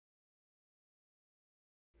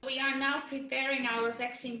We are now preparing our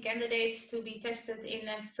vaccine candidates to be tested in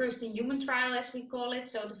a first-in-human trial, as we call it.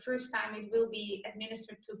 So the first time it will be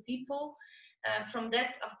administered to people. From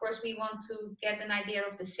that, of course, we want to get an idea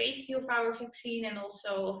of the safety of our vaccine and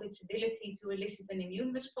also of its ability to elicit an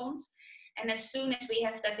immune response. And as soon as we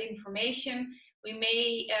have that information, we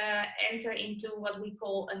may enter into what we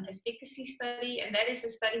call an efficacy study, and that is a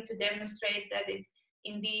study to demonstrate that it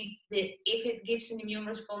indeed, if it gives an immune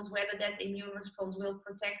response, whether that immune response will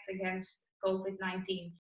protect against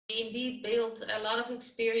COVID-19. We indeed built a lot of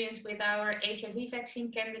experience with our HIV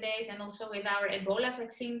vaccine candidate and also with our Ebola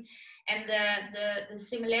vaccine. And the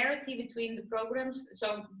similarity between the programs,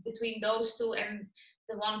 so between those two and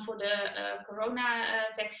the one for the corona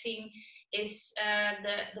vaccine, is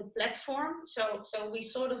the platform. So we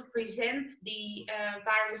sort of present the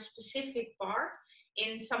virus-specific part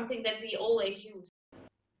in something that we always use.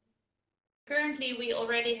 Currently, we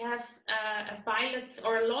already have a pilot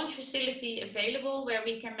or a launch facility available where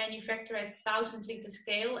we can manufacture at 1,000-liter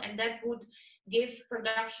scale, and that would give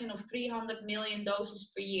production of 300 million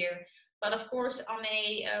doses per year. But of course, on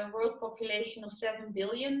a world population of 7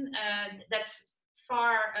 billion, that's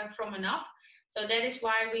far from enough. So that is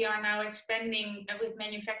why we are now expanding with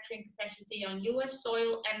manufacturing capacity on US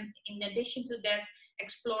soil, and in addition to that,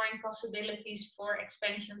 exploring possibilities for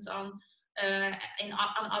expansions on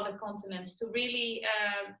other continents to really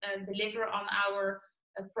deliver on our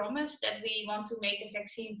promise that we want to make a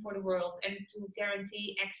vaccine for the world and to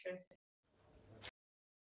guarantee access.